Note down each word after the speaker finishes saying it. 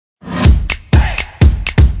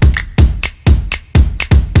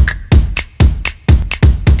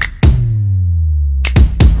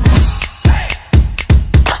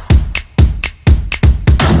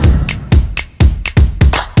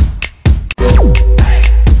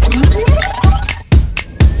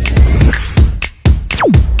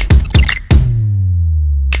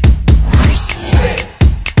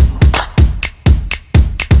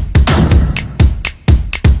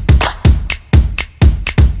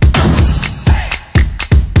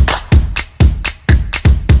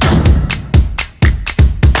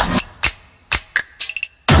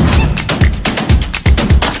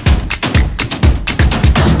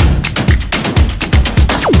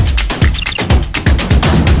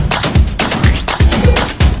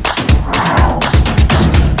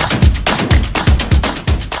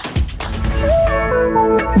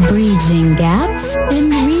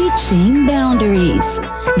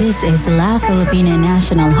is La Filipina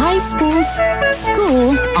National High School's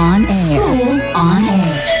School on Air. School on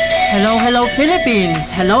Air. Hello, hello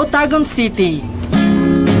Philippines! Hello Tagum City!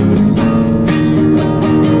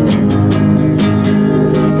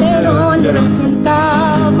 Meron lang sinta,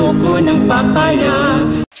 buko ng papaya.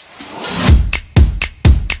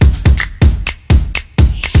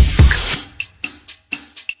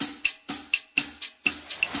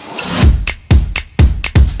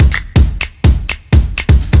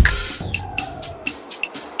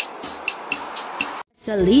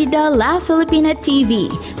 Salida La Filipina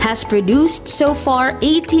TV has produced so far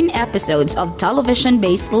 18 episodes of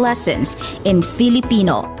television-based lessons in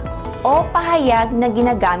Filipino o pahayag na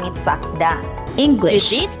ginagamit sa akda. English.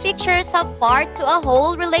 Do these pictures have part to a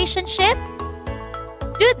whole relationship?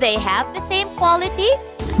 Do they have the same qualities?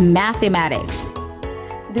 Mathematics.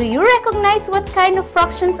 Do you recognize what kind of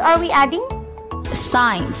fractions are we adding?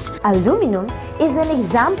 Science. Aluminum is an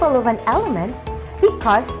example of an element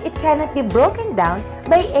because it cannot be broken down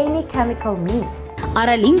by any chemical means.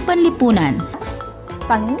 Araling panlipunan.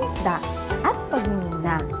 Pangingisda at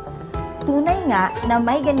pagmimina. Tunay nga na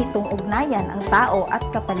may ganitong ugnayan ang tao at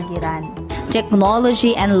kapaligiran.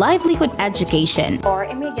 Technology and livelihood education. Or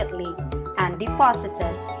immediately and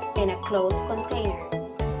deposited in a closed container.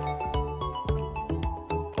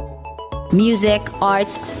 Music,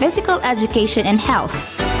 arts, physical education, and health.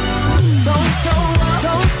 Don't show up,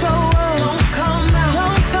 don't show up,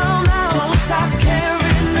 don't come out, don't stop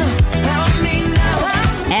caring about me now.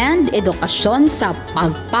 And edukasyon sa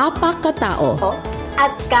pagpapakatao.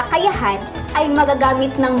 At kakayahan ay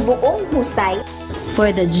magagamit ng buong husay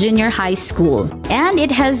For the junior high school. And it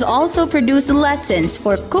has also produced lessons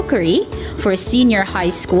for cookery for senior high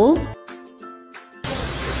school,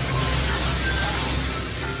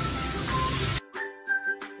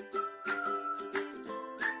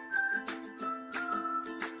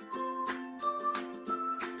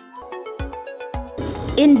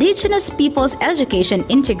 Indigenous Peoples Education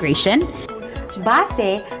Integration,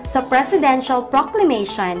 base sa Presidential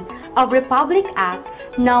Proclamation of Republic Act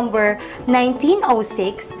Number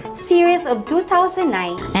 1906, Series of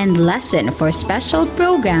 2009, and lesson for special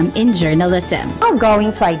program in journalism. We're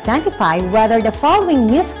going to identify whether the following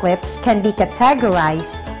news clips can be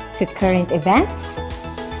categorized to current events,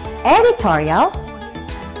 editorial,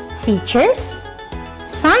 features,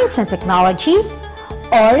 science and technology,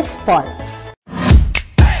 or sports.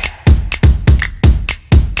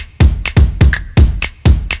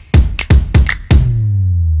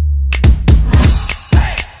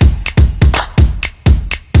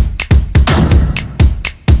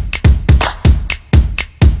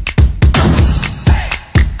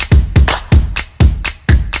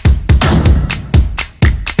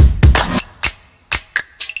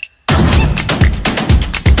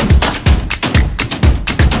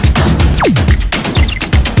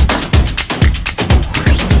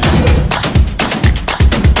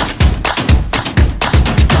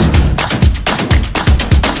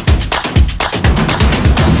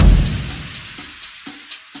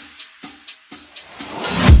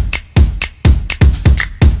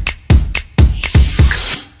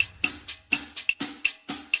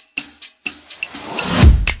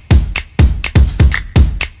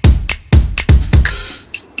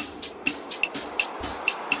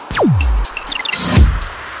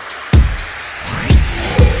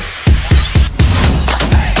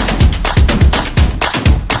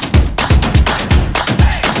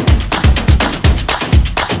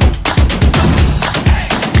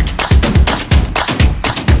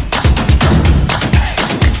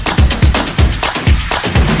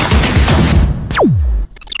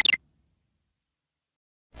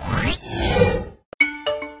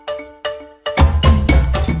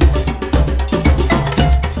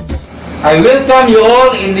 I welcome you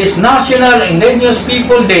all in this National Indigenous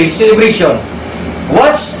People Day celebration.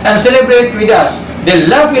 Watch and celebrate with us the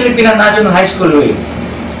La Filipina National High School Way.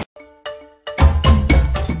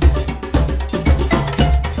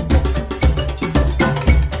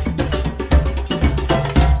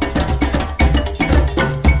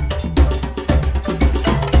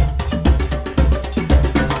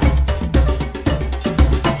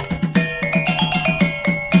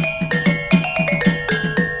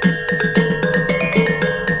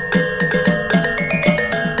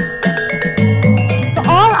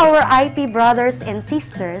 IP brothers and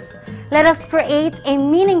sisters, let us create a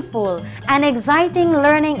meaningful and exciting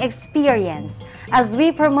learning experience as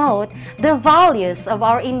we promote the values of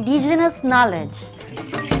our indigenous knowledge.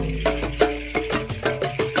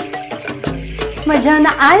 Madyan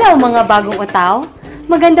na alaw mga bagong utaw,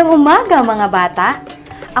 magandang umaga mga bata.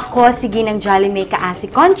 Ako si Ginang Jolly May Kaasi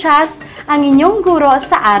Conchas, ang inyong guro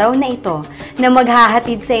sa araw na ito na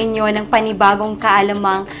maghahatid sa inyo ng panibagong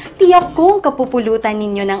kaalamang tiyak kong kapupulutan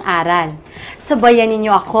ninyo ng aral. Sabayan ninyo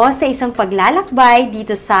ako sa isang paglalakbay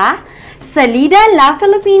dito sa Salida La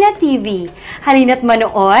Filipina TV. Halina't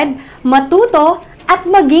manood, matuto at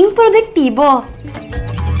maging produktibo.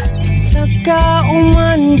 Sa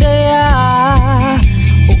kaumandaya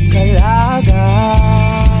o kalagan,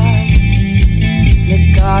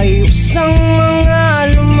 nagkayusang mga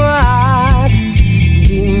lumad,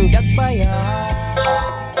 ding dagbayan.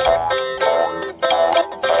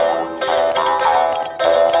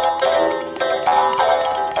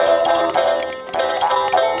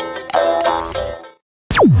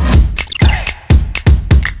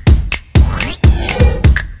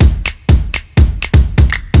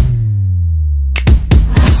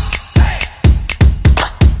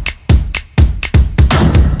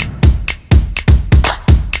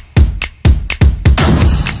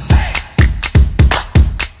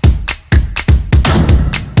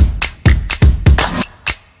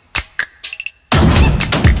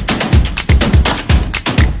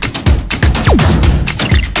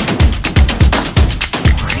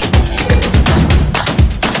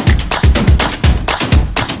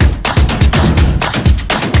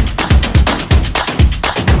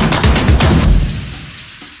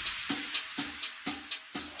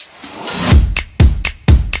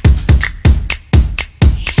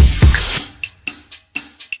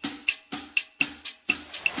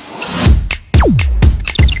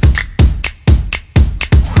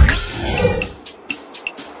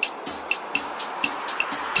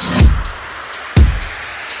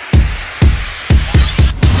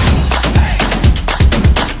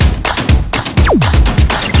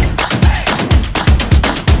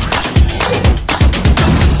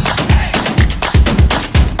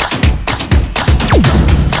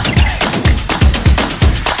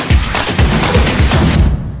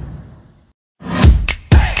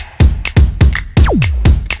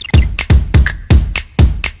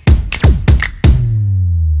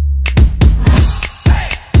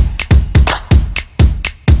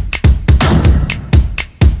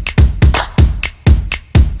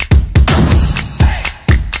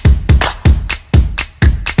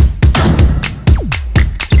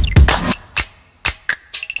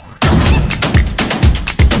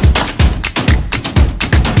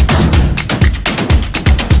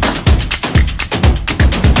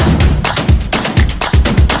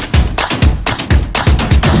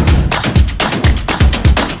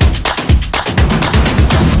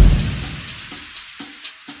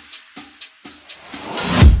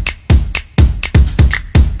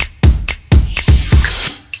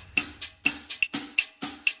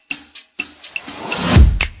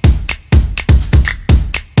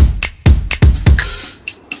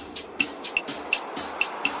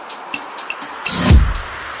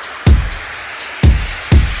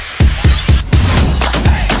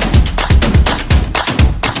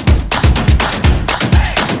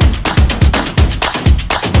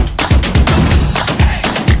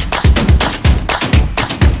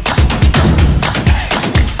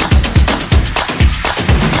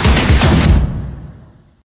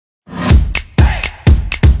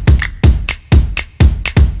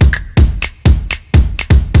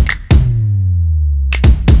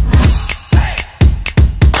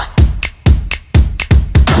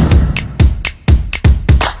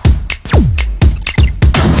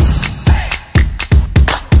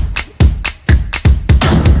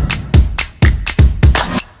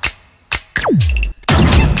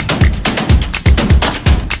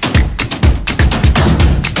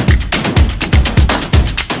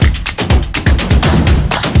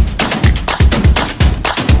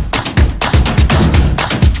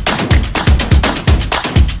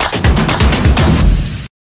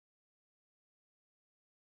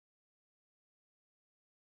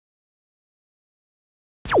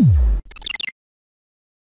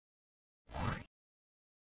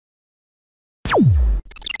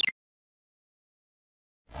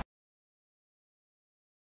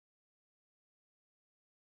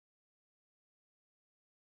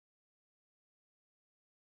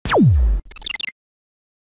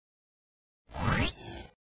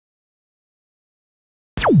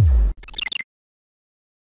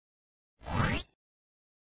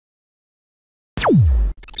 you